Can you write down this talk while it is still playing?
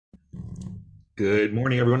Good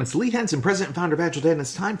morning, everyone. It's Lee Henson, President and Founder of AgileDad, and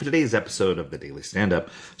it's time for today's episode of the Daily Stand-Up.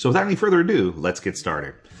 So without any further ado, let's get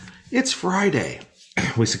started. It's Friday.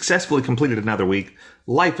 We successfully completed another week.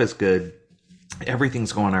 Life is good.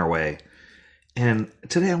 Everything's going our way. And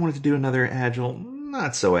today I wanted to do another agile,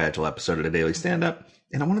 not so agile episode of the Daily Stand-Up,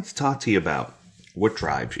 and I wanted to talk to you about what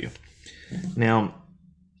drives you. Now,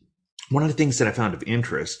 one of the things that I found of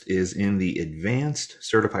interest is in the Advanced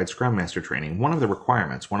Certified Scrum Master training, one of the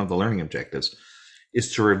requirements, one of the learning objectives,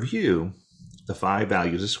 is to review the 5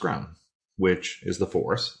 values of Scrum, which is the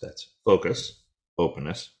force, that's focus,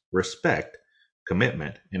 openness, respect,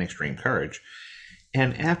 commitment, and extreme courage.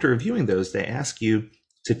 And after reviewing those, they ask you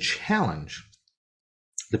to challenge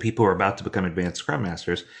the people who are about to become advanced Scrum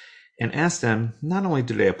Masters and ask them not only how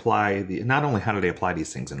do they apply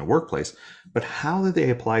these things in the workplace, but how do they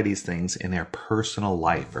apply these things in their personal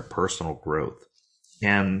life or personal growth.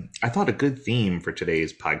 And I thought a good theme for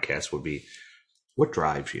today's podcast would be, what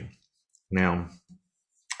drives you? Now,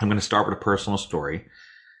 I'm going to start with a personal story.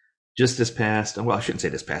 Just a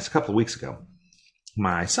couple of weeks ago,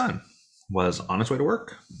 my son was on his way to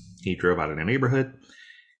work. He drove out of the neighborhood.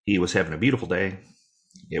 He was having a beautiful day.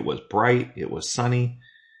 It was bright. It was sunny.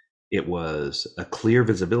 It was a clear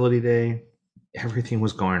visibility day. Everything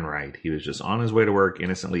was going right. He was just on his way to work,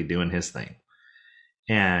 innocently doing his thing.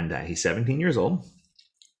 And he's 17 years old.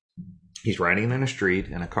 He's riding in a street,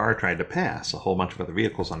 and a car tried to pass a whole bunch of other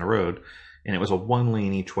vehicles on the road. And it was a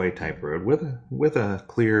one-lane each way type road with a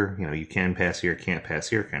clear, you can pass here, can't pass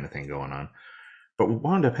here kind of thing going on. But what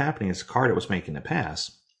wound up happening is the car that was making the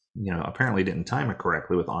pass, apparently didn't time it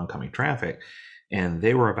correctly with oncoming traffic, and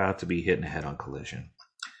they were about to be hit in a head-on collision.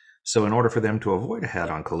 So in order for them to avoid a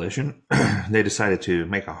head-on collision, they decided to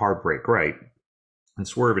make a hard brake right and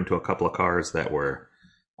swerve into a couple of cars that were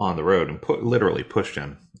on the road and literally pushed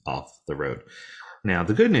him off the road. Now,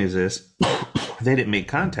 the good news is they didn't make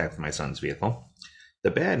contact with my son's vehicle. The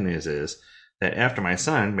bad news is that after my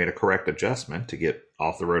son made a correct adjustment to get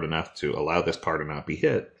off the road enough to allow this car to not be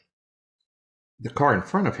hit, the car in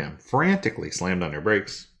front of him frantically slammed on their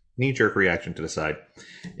brakes, knee-jerk reaction to the side,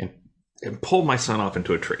 and pulled my son off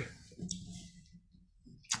into a tree.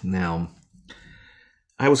 Now,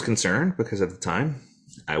 I was concerned because at the time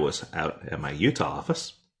I was out at my Utah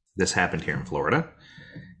office. This happened here in Florida.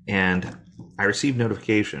 And I received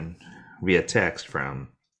notification via text from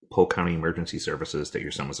Polk County Emergency Services that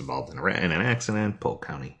your son was involved in an accident. Polk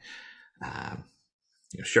County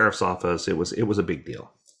Sheriff's Office. It was a big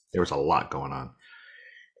deal. There was a lot going on.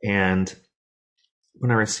 And when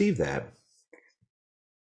I received that,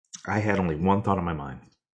 I had only one thought in my mind,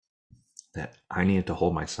 that I needed to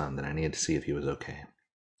hold my son, that I needed to see if he was okay.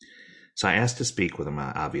 So I asked to speak with him,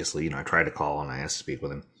 obviously. I tried to call and I asked to speak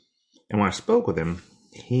with him. And when I spoke with him,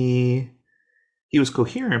 he was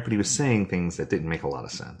coherent, but he was saying things that didn't make a lot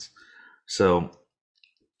of sense. So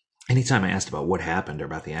anytime I asked about what happened or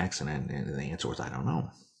about the accident, and the answer was, I don't know.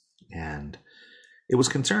 And it was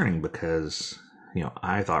concerning because,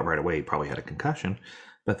 I thought right away he probably had a concussion,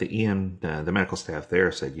 but the medical staff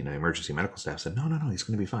there said, emergency medical staff said, no, he's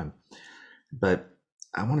going to be fine. But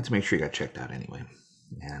I wanted to make sure he got checked out anyway.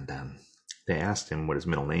 And they asked him what his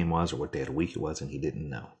middle name was or what day of the week it was, and he didn't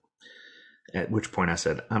know. At which point I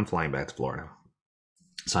said, I'm flying back to Florida.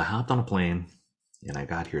 So I hopped on a plane and I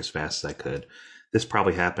got here as fast as I could. This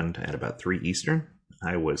probably happened at about 3 Eastern.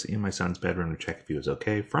 I was in my son's bedroom to check if he was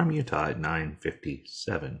okay from Utah at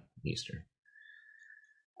 9:57 Eastern.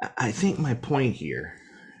 I think my point here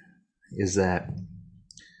is that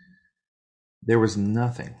there was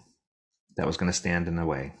nothing that was going to stand in the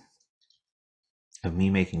way of me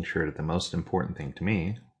making sure that the most important thing to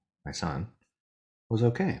me, my son, was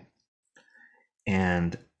okay.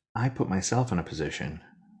 And I put myself in a position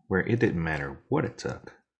where it didn't matter what it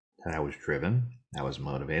took, that I was driven, I was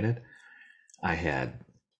motivated, I had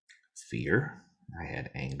fear, I had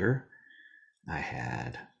anger, I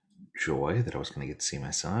had joy that I was going to get to see my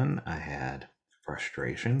son, I had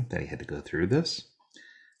frustration that he had to go through this.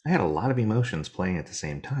 I had a lot of emotions playing at the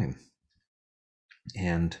same time.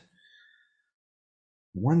 And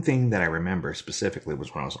one thing that I remember specifically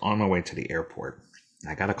was when I was on my way to the airport,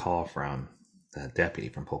 I got a call from the deputy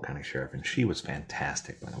from Polk County Sheriff, and she was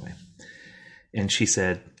fantastic, by the way. And she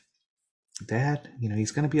said, Dad,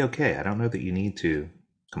 he's going to be okay. I don't know that you need to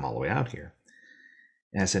come all the way out here.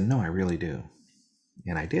 And I said, no, I really do.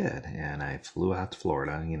 And I did. And I flew out to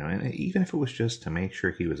Florida, and even if it was just to make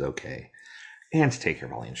sure he was okay and to take care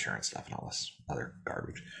of all the insurance stuff and all this other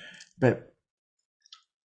garbage. But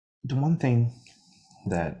the one thing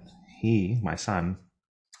that my son,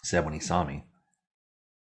 said when he saw me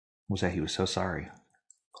was that he was so sorry,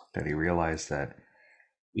 that he realized that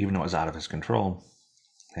even though it was out of his control,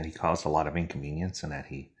 that he caused a lot of inconvenience and that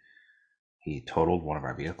he totaled one of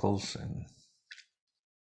our vehicles, and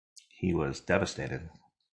he was devastated.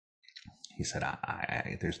 He said,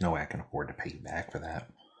 there's no way I can afford to pay you back for that.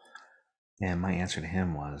 And my answer to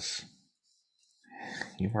him was,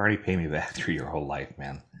 you've already paid me back through your whole life,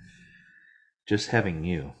 man. Just having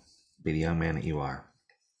you be the young man that you are,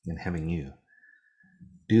 and having you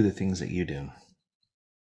do the things that you do,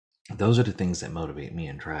 those are the things that motivate me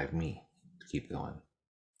and drive me to keep going.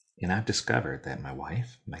 And I've discovered that my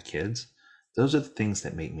wife, my kids, those are the things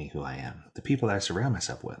that make me who I am. The people that I surround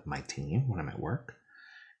myself with, my team when I'm at work.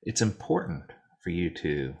 It's important for you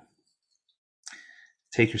to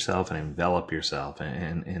take yourself and envelop yourself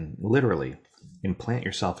and literally implant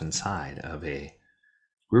yourself inside of a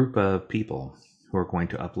group of people who are going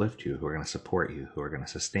to uplift you, who are going to support you, who are going to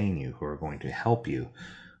sustain you, who are going to help you,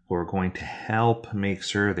 who are going to help make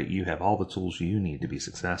sure that you have all the tools you need to be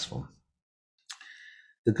successful.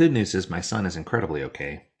 The good news is my son is incredibly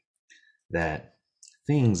okay, that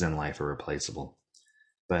things in life are replaceable,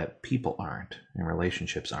 but people aren't, and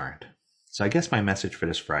relationships aren't. So I guess my message for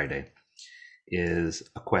this Friday is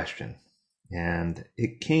a question, and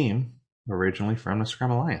it came originally from the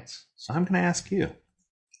Scrum Alliance. So I'm going to ask you,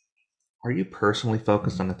 are you personally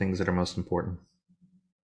focused on the things that are most important?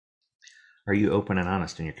 Are you open and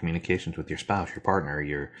honest in your communications with your spouse, your partner,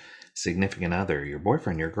 your significant other, your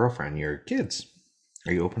boyfriend, your girlfriend, your kids?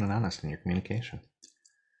 Are you open and honest in your communication?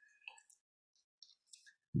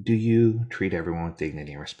 Do you treat everyone with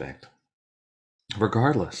dignity and respect?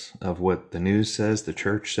 Regardless of what the news says, the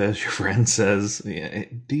church says, your friend says,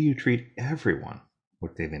 do you treat everyone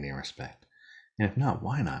with dignity and respect? And if not,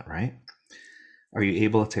 why not, right? Are you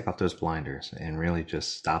able to take off those blinders and really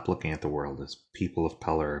just stop looking at the world as people of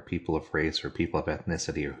color or people of race or people of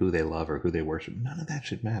ethnicity or who they love or who they worship? None of that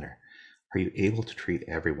should matter. Are you able to treat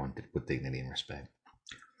everyone with dignity and respect?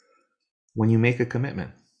 When you make a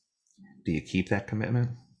commitment, do you keep that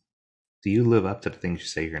commitment? Do you live up to the things you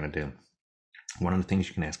say you're going to do? One of the things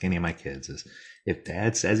you can ask any of my kids is, if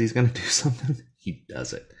dad says he's going to do something, he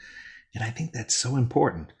does it. And I think that's so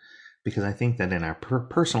important, because I think that in our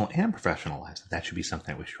personal and professional lives, that should be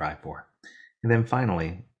something that we strive for. And then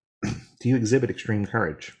finally, do you exhibit extreme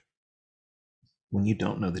courage when you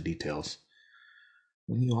don't know the details,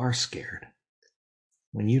 when you are scared,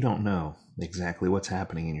 when you don't know exactly what's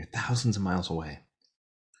happening and you're thousands of miles away?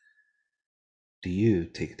 Do you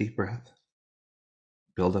take a deep breath,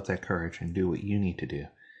 build up that courage, and do what you need to do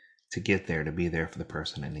to get there, to be there for the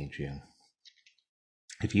person that needs you?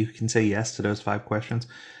 If you can say yes to those 5 questions,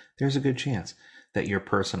 there's a good chance that your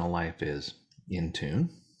personal life is in tune,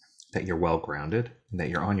 that you're well-grounded, and that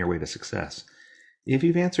you're on your way to success. If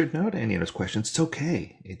you've answered no to any of those questions, it's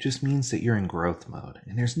okay. It just means that you're in growth mode.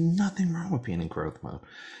 And there's nothing wrong with being in growth mode,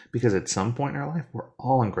 because at some point in our life, we're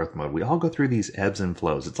all in growth mode. We all go through these ebbs and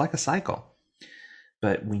flows. It's like a cycle.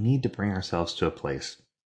 But we need to bring ourselves to a place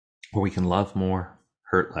where we can love more,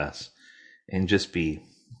 hurt less, and just be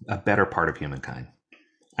a better part of humankind.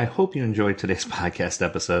 I hope you enjoyed today's podcast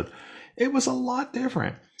episode. It was a lot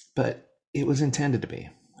different, but it was intended to be,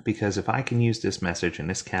 because if I can use this message and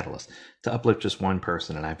this catalyst to uplift just one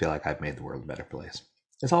person, and I feel like I've made the world a better place.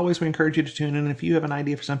 As always, we encourage you to tune in. If you have an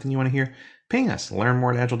idea for something you want to hear, ping us. Learn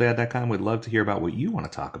more at agiledad.com. We'd love to hear about what you want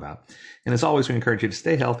to talk about. And as always, we encourage you to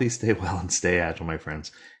stay healthy, stay well, and stay agile, my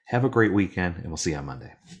friends. Have a great weekend, and we'll see you on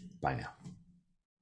Monday. Bye now.